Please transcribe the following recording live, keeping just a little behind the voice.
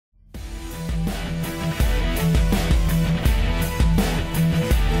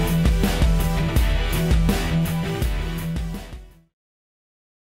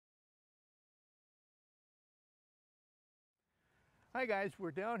Hi guys, we're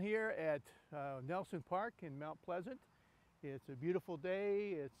down here at Nelson Park in Mount Pleasant. It's a beautiful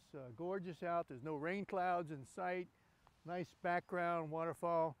day, it's gorgeous out, there's no rain clouds in sight, nice background,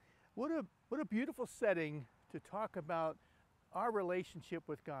 waterfall. What a beautiful setting to talk about our relationship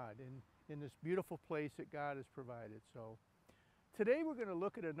with God in this beautiful place that God has provided. So today we're going to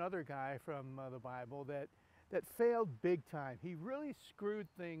look at another guy from the Bible that failed big time. He really screwed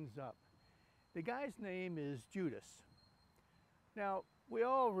things up. The guy's name is Judas. Now, we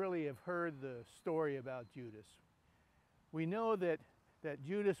all really have heard the story about Judas. We know that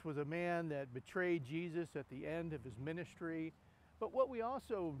Judas was a man that betrayed Jesus at the end of his ministry. But what we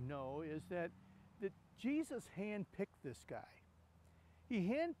also know is that Jesus handpicked this guy. He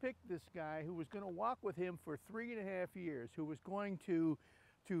handpicked this guy who was going to walk with him for 3.5 years, who was going to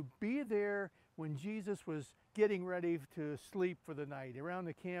be there when Jesus was getting ready to sleep for the night around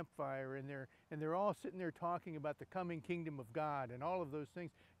the campfire, and they're all sitting there talking about the coming kingdom of God and all of those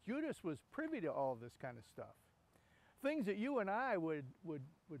things. Judas was privy to all this kind of stuff. Things that you and I would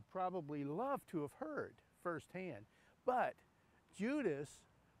probably love to have heard firsthand. But Judas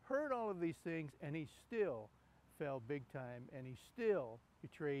heard all of these things and he still fell big time and he still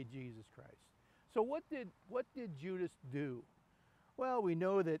betrayed Jesus Christ. So what did Judas do? Well, we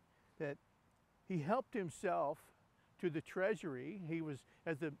know that he helped himself to the treasury. He was,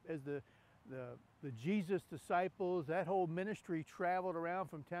 as the Jesus disciples, that whole ministry traveled around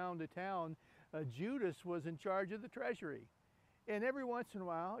from town to town, Judas was in charge of the treasury. And every once in a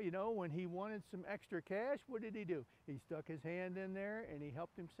while, you know, when he wanted some extra cash, what did he do? He stuck his hand in there and he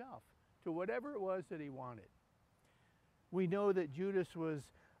helped himself to whatever it was that he wanted. We know that Judas was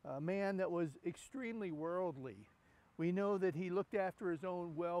a man that was extremely worldly. We know that he looked after his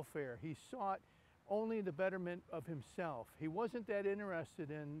own welfare. He sought only the betterment of himself. He wasn't that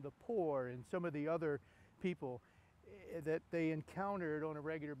interested in the poor and some of the other people that they encountered on a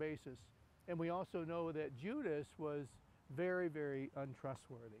regular basis. And we also know that Judas was very, very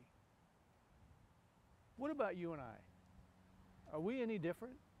untrustworthy. What about you and I? Are we any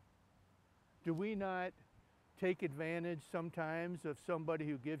different? Do we not take advantage sometimes of somebody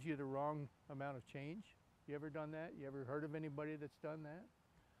who gives you the wrong amount of change? You ever done that? You ever heard of anybody that's done that?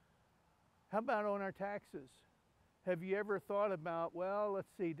 How about on our taxes? Have you ever thought about, well, let's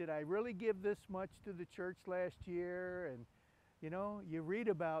see, did I really give this much to the church last year? And, you know, you read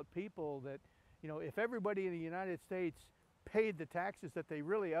about people that, you know, if everybody in the United States paid the taxes that they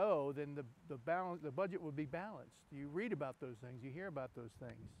really owe, then the budget would be balanced. You read about those things, you hear about those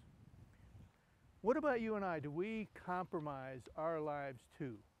things. What about you and I? Do we compromise our lives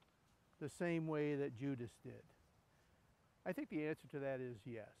too, the same way that Judas did? I think the answer to that is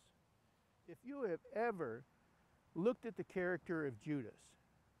yes. If you have ever looked at the character of Judas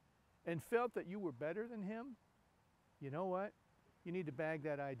and felt that you were better than him, you know what? You need to bag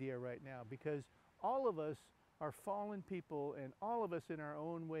that idea right now, because all of us are fallen people, and all of us in our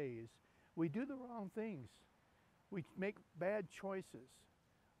own ways, we do the wrong things. We make bad choices.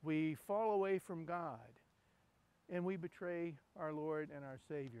 We fall away from God, and we betray our Lord and our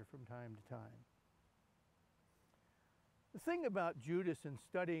Savior from time to time. The thing about Judas and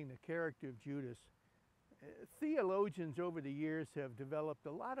studying the character of Judas, theologians over the years have developed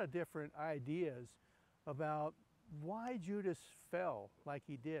a lot of different ideas about why Judas fell like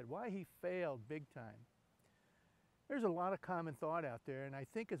he did, why he failed big time. There's a lot of common thought out there, and I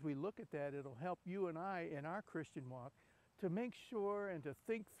think as we look at that, it'll help you and I in our Christian walk to make sure and to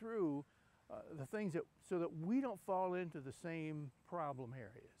think through the things so that we don't fall into the same problem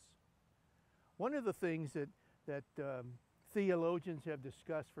areas. One of the things that theologians have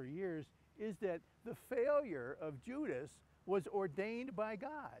discussed for years is that the failure of Judas was ordained by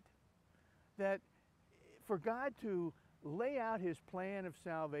God. That for God to lay out his plan of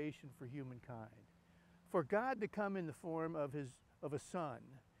salvation for humankind, for God to come in the form of a son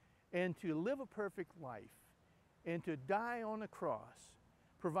and to live a perfect life and to die on a cross,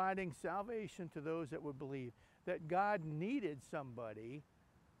 providing salvation to those that would believe, that God needed somebody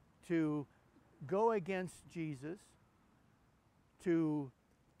to go against Jesus, to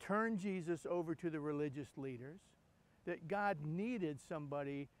turn Jesus over to the religious leaders, that God needed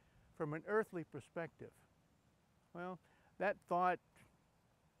somebody from an earthly perspective. Well, that thought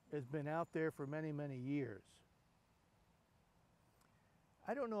has been out there for many, many years.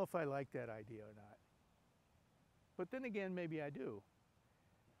 I don't know if I like that idea or not. But then again, maybe I do.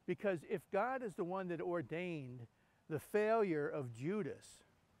 Because if God is the one that ordained the failure of Judas,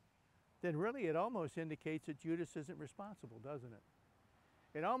 then really it almost indicates that Judas isn't responsible, doesn't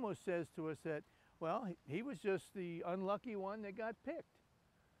it? It almost says to us that, well, he was just the unlucky one that got picked.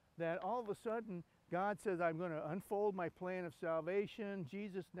 That all of a sudden God says, I'm going to unfold my plan of salvation.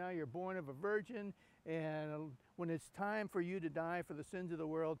 Jesus, now you're born of a virgin, and when it's time for you to die for the sins of the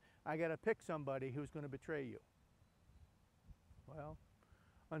world, I got to pick somebody who's going to betray you. Well,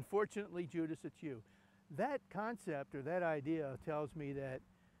 unfortunately, Judas, it's you. That concept or that idea tells me that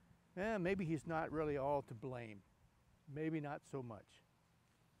maybe he's not really all to blame. Maybe not so much.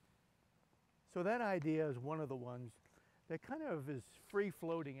 So that idea is one of the ones that kind of is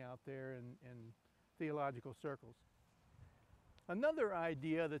free-floating out there in theological circles. Another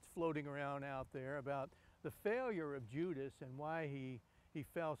idea that's floating around out there about the failure of Judas and why he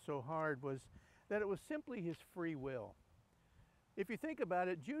fell so hard was that it was simply his free will. If you think about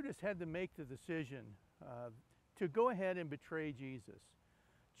it, Judas had to make the decision to go ahead and betray Jesus.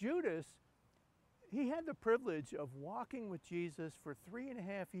 Judas, he had the privilege of walking with Jesus for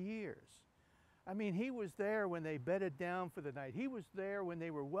 3.5 years. I mean, he was there when they bedded down for the night. He was there when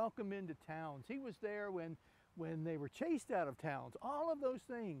they were welcomed into towns. He was there when they were chased out of towns. All of those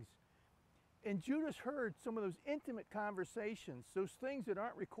things. And Judas heard some of those intimate conversations, those things that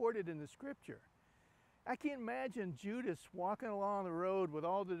aren't recorded in the scripture. I can't imagine Judas walking along the road with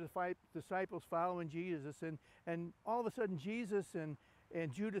all the disciples following Jesus, and all of a sudden Jesus and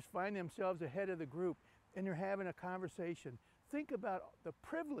Judas find themselves ahead of the group, and they're having a conversation. Think about the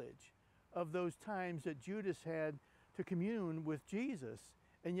privilege of those times that Judas had to commune with Jesus,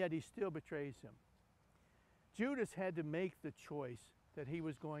 and yet he still betrays him. Judas had to make the choice that he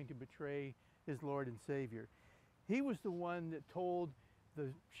was going to betray his Lord and Savior. He was the one that told the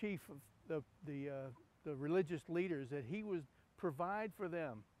chief of the religious leaders that he would provide for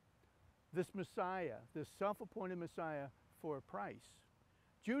them this Messiah, this self-appointed Messiah, for a price.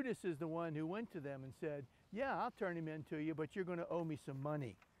 Judas is the one who went to them and said, yeah, I'll turn him into you, but you're going to owe me some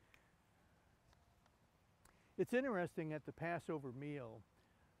money. It's interesting at the Passover meal,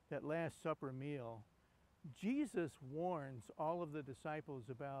 that Last Supper meal, Jesus warns all of the disciples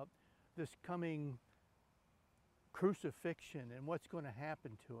about this coming crucifixion and what's going to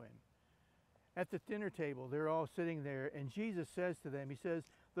happen to him. At the dinner table, they're all sitting there, and Jesus says to them, he says,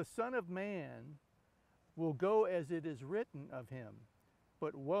 the Son of Man will go as it is written of him,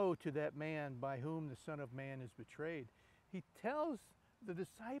 but woe to that man by whom the Son of Man is betrayed. He tells the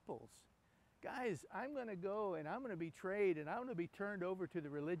disciples, guys, I'm going to go and I'm going to be betrayed and I'm going to be turned over to the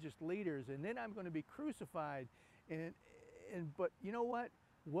religious leaders, and then I'm going to be crucified. But you know what?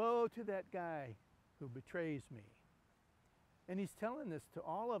 Woe to that guy who betrays me. And he's telling this to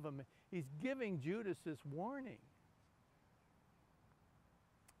all of them. He's giving Judas this warning.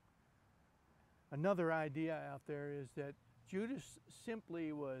 Another idea out there is that Judas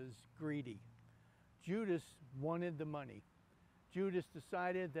simply was greedy. Judas wanted the money. Judas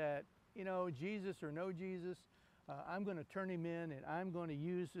decided that, you know, Jesus or no Jesus, I'm going to turn him in and I'm going to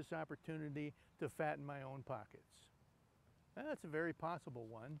use this opportunity to fatten my own pockets. And that's a very possible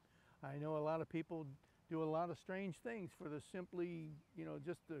one. I know a lot of people do a lot of strange things for the simply, you know,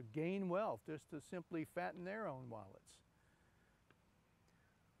 just to gain wealth, just to simply fatten their own wallets.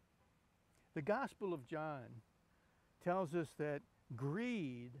 The Gospel of John tells us that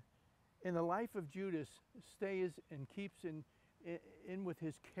greed in the life of Judas stays and keeps in with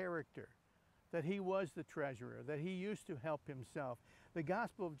his character, that he was the treasurer, that he used to help himself. The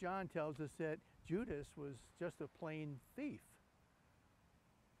Gospel of John tells us that Judas was just a plain thief.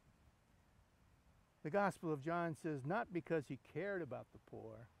 The Gospel of John says not because he cared about the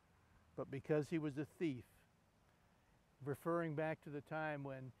poor, but because he was a thief, referring back to the time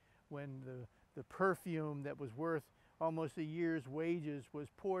when the perfume that was worth almost a year's wages was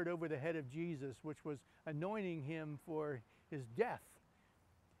poured over the head of Jesus, which was anointing him for his death.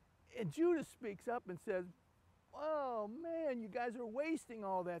 And Judas speaks up and says, oh man, you guys are wasting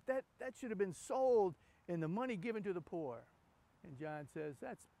all that. That should have been sold and the money given to the poor. And John says,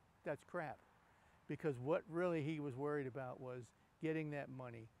 that's crap. Because what really he was worried about was getting that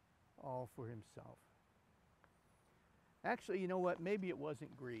money all for himself. Actually, you know what? Maybe it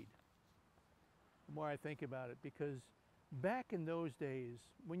wasn't greed, the more I think about it, because back in those days,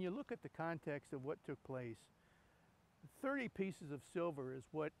 when you look at the context of what took place, 30 pieces of silver is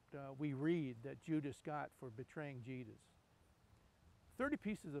what we read that Judas got for betraying Jesus. 30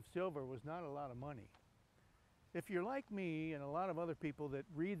 pieces of silver was not a lot of money. If you're like me and a lot of other people that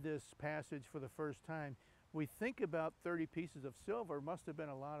read this passage for the first time, we think about 30 pieces of silver must have been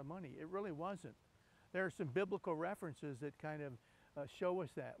a lot of money. It really wasn't. There are some biblical references that kind of show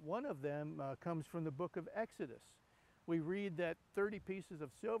us that. One of them comes from the book of Exodus. We read that 30 pieces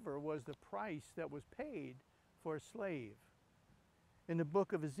of silver was the price that was paid for a slave. In the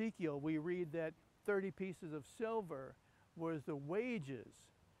book of Ezekiel, we read that 30 pieces of silver was the wages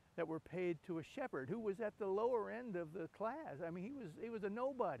that were paid to a shepherd who was at the lower end of the class. I mean, he was a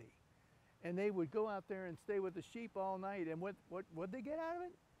nobody. And they would go out there and stay with the sheep all night. And what'd they get out of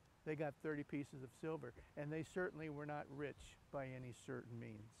it? They got 30 pieces of silver. And they certainly were not rich by any certain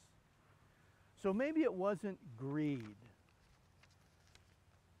means. So maybe it wasn't greed.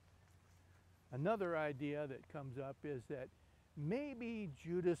 Another idea that comes up is that maybe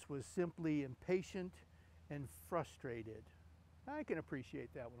Judas was simply impatient and frustrated. I can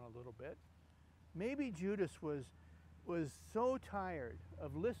appreciate that one a little bit. Maybe Judas was so tired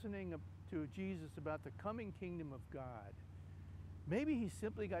of listening to Jesus about the coming kingdom of God. Maybe he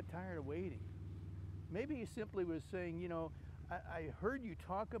simply got tired of waiting. Maybe he simply was saying, you know, I heard you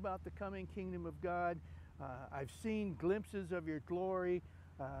talk about the coming kingdom of God. I've seen glimpses of your glory.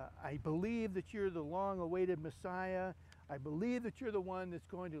 I believe that you're the long-awaited Messiah. I believe that you're the one that's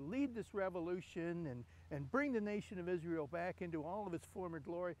going to lead this revolution and bring the nation of Israel back into all of its former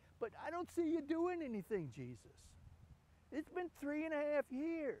glory. But I don't see you doing anything, Jesus. It's been 3.5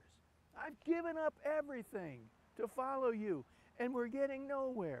 years. I've given up everything to follow you, and we're getting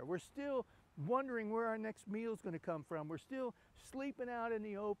nowhere. We're still wondering where our next meal is going to come from. We're still sleeping out in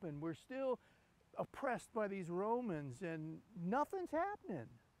the open. We're still oppressed by these Romans, and nothing's happening.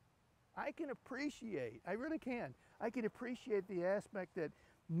 I can appreciate, I really can, I can appreciate the aspect that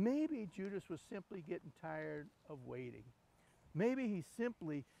maybe Judas was simply getting tired of waiting. Maybe he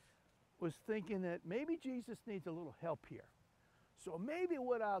simply was thinking that maybe Jesus needs a little help here. So maybe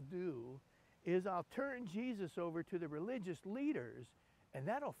what I'll do is I'll turn Jesus over to the religious leaders, and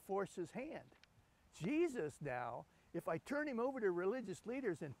that'll force his hand. Jesus now, if I turn him over to religious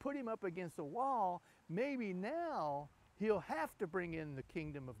leaders and put him up against the wall, maybe now he'll have to bring in the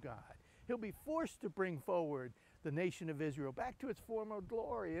kingdom of God. He'll be forced to bring forward the nation of Israel back to its former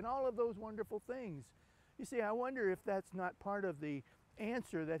glory and all of those wonderful things. You see, I wonder if that's not part of the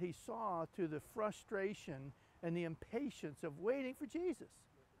answer that he saw to the frustration and the impatience of waiting for Jesus.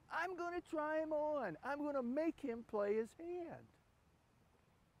 I'm going to try him on. I'm going to make him play his hand.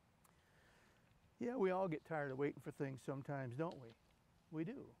 Yeah, we all get tired of waiting for things sometimes, don't we? We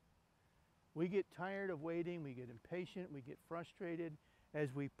do. We get tired of waiting, we get impatient, we get frustrated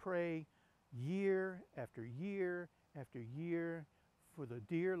as we pray year after year after year for the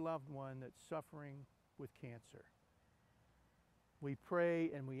dear loved one that's suffering with cancer. We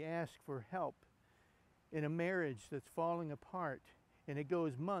pray and we ask for help in a marriage that's falling apart, and it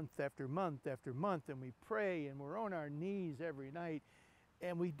goes month after month after month, and we pray and we're on our knees every night,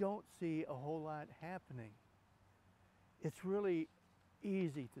 and we don't see a whole lot happening. It's really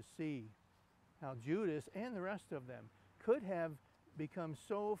easy to see how Judas and the rest of them could have become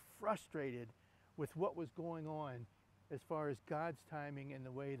so frustrated with what was going on as far as God's timing and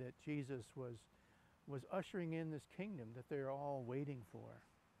the way that Jesus was ushering in this kingdom that they're all waiting for.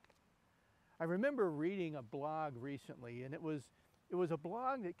 I remember reading a blog recently, and it was a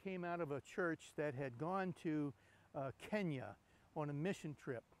blog that came out of a church that had gone to Kenya on a mission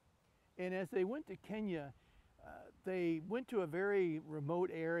trip. And as they went to Kenya, they went to a very remote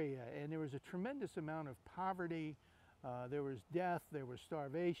area, and there was a tremendous amount of poverty. There was death, there was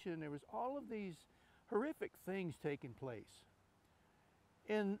starvation, there was all of these horrific things taking place.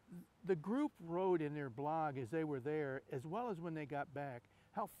 And the group wrote in their blog as they were there, as well as when they got back,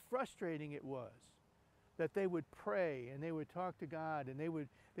 how frustrating it was that they would pray and they would talk to God, and they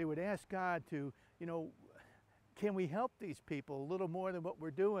would ask God to, you know, can we help these people a little more than what we're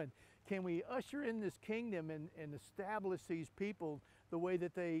doing? Can we usher in this kingdom and establish these people the way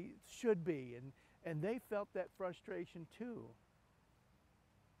that they should be? And they felt that frustration too.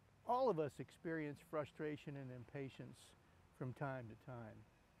 All of us experience frustration and impatience from time to time,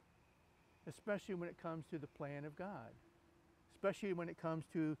 especially when it comes to the plan of God, especially when it comes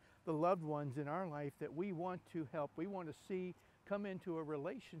to the loved ones in our life that we want to help, we want to see come into a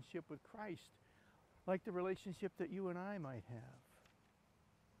relationship with Christ, like the relationship that you and I might have.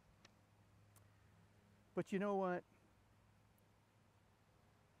 But you know what?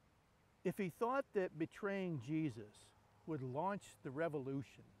 If he thought that betraying Jesus would launch the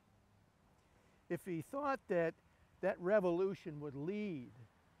revolution, if he thought that that revolution would lead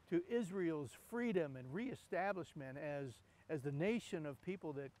to Israel's freedom and reestablishment as the nation of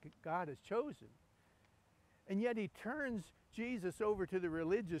people that God has chosen, and yet he turns Jesus over to the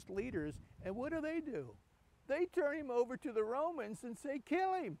religious leaders, and what do? They turn him over to the Romans and say,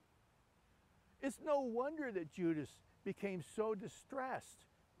 kill him. It's no wonder that Judas became so distressed,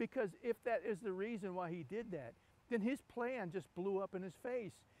 because if that is the reason why he did that, then his plan just blew up in his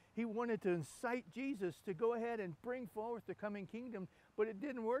face. He wanted to incite Jesus to go ahead and bring forth the coming kingdom, but it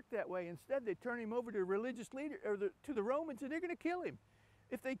didn't work that way. Instead, they turn him over to religious leaders, or to the Romans, and they're going to kill him.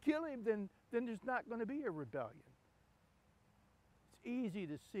 If they kill him, then there's not going to be a rebellion. It's easy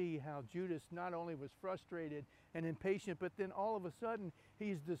to see how Judas not only was frustrated and impatient, but then all of a sudden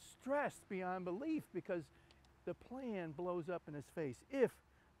he's distressed beyond belief because the plan blows up in his face, if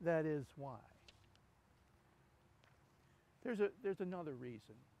that is why. There's another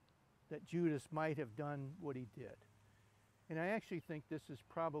reason that Judas might have done what he did. And I actually think this is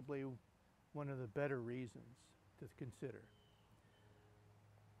probably one of the better reasons to consider.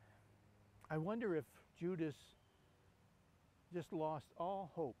 I wonder if Judas just lost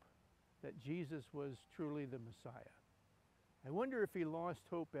all hope that Jesus was truly the Messiah. I wonder if he lost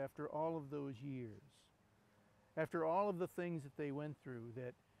hope after all of those years, after all of the things that they went through,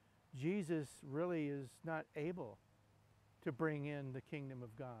 that Jesus really is not able to bring in the kingdom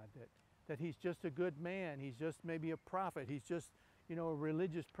of God, that he's just a good man, he's just maybe a prophet, he's just, a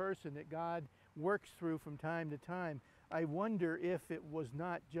religious person that God works through from time to time. I wonder if it was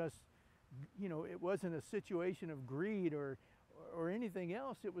not just, it wasn't a situation of greed or anything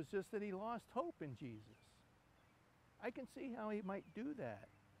else. It was just that he lost hope in Jesus. I can see how he might do that.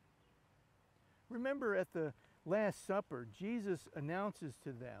 Remember at the Last Supper, Jesus announces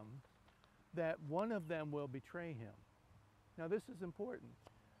to them that one of them will betray him. Now this is important.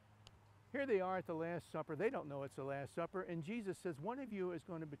 Here they are at the Last Supper. They don't know it's the Last Supper, and Jesus says, one of you is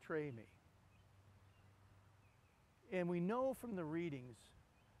going to betray me. And we know from the readings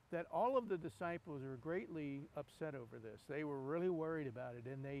that all of the disciples are greatly upset over this. They were really worried about it,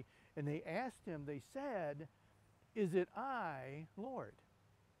 and they asked him, they said, "Is it I, Lord?"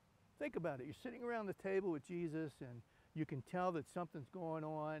 Think about it. You're sitting around the table with Jesus, and you can tell that something's going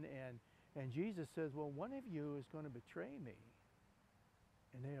on, and Jesus says, well, one of you is going to betray me.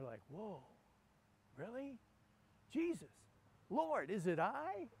 And they're like, whoa, really? Jesus, Lord, is it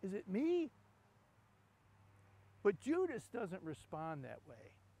I? Is it me? But Judas doesn't respond that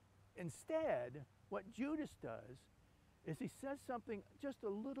way. Instead, what Judas does is he says something just a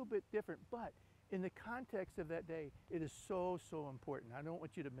little bit different, but in the context of that day, it is so, so important. I don't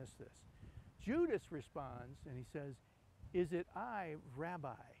want you to miss this. Judas responds and he says, "Is it I,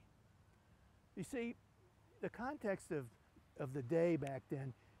 Rabbi?" You see, the context of the day back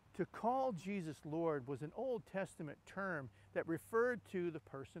then, to call Jesus Lord was an Old Testament term that referred to the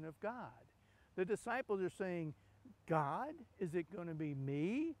person of God. The disciples are saying, God, is it going to be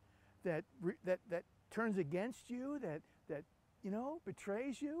me that turns against you, that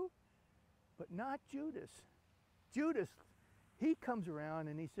betrays you? But not Judas. Judas, he comes around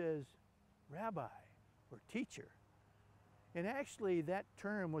and he says, Rabbi, or teacher. And actually that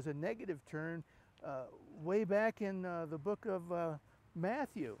term was a negative term way back in the book of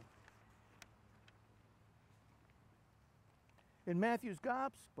Matthew. In Matthew's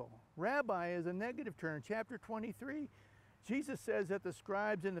Gospel, Rabbi is a negative term. Chapter 23, Jesus says that the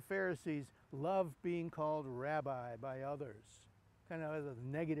scribes and the Pharisees loved being called Rabbi by others. Kind of has a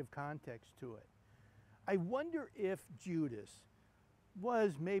negative context to it. I wonder if Judas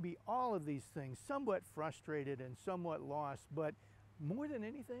was maybe all of these things, somewhat frustrated and somewhat lost, but more than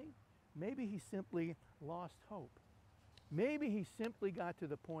anything, maybe he simply lost hope. Maybe he simply got to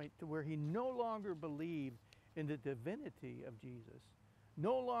the point to where he no longer believed in the divinity of Jesus,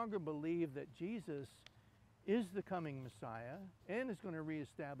 no longer believed that Jesus is the coming Messiah and is going to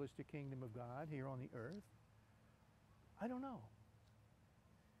reestablish the kingdom of God here on the earth. I don't know.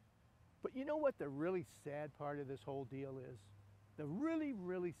 But you know what the really sad part of this whole deal is? The really,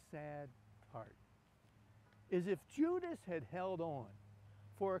 really sad part is if Judas had held on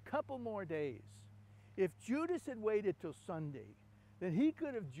for a couple more days, if Judas had waited till Sunday, then he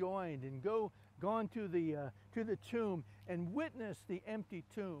could have joined and gone to the tomb and witnessed the empty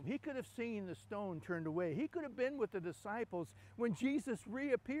tomb. He could have seen the stone turned away. He could have been with the disciples when Jesus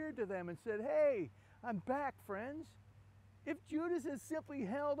reappeared to them and said, "Hey, I'm back, friends." If Judas had simply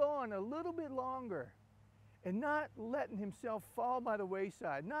held on a little bit longer and not letting himself fall by the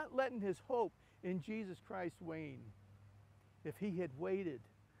wayside, not letting his hope in Jesus Christ wane, if he had waited,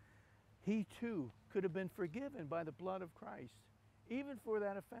 he too could have been forgiven by the blood of Christ, even for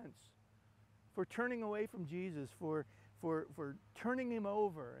that offense, for turning away from Jesus, for turning him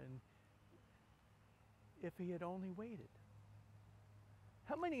over, and if he had only waited.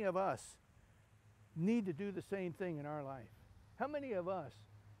 How many of us need to do the same thing in our life? How many of us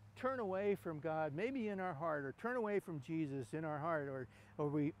turn away from God, maybe in our heart, or turn away from Jesus in our heart, or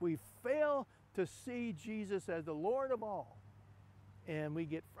we fail to see Jesus as the Lord of all, and we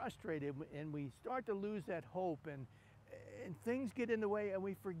get frustrated and we start to lose that hope, and things get in the way, and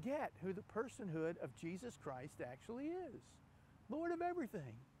we forget who the personhood of Jesus Christ actually is. Lord of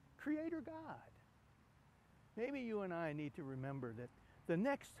everything, Creator God. Maybe you and I need to remember the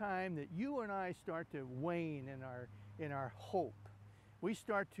next time that you and I start to wane in our hope, we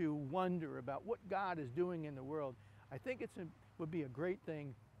start to wonder about what God is doing in the world, I think would be a great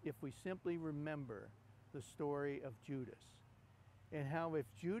thing if we simply remember the story of Judas, and how if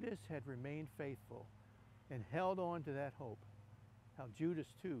Judas had remained faithful and held on to that hope, how Judas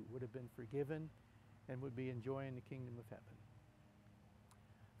too would have been forgiven and would be enjoying the kingdom of heaven.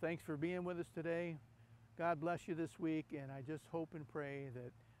 Thanks for being with us today. God bless you this week, and I just hope and pray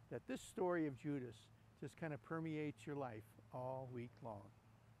that this story of Judas just kind of permeates your life all week long.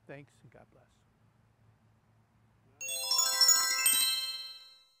 Thanks, and God bless.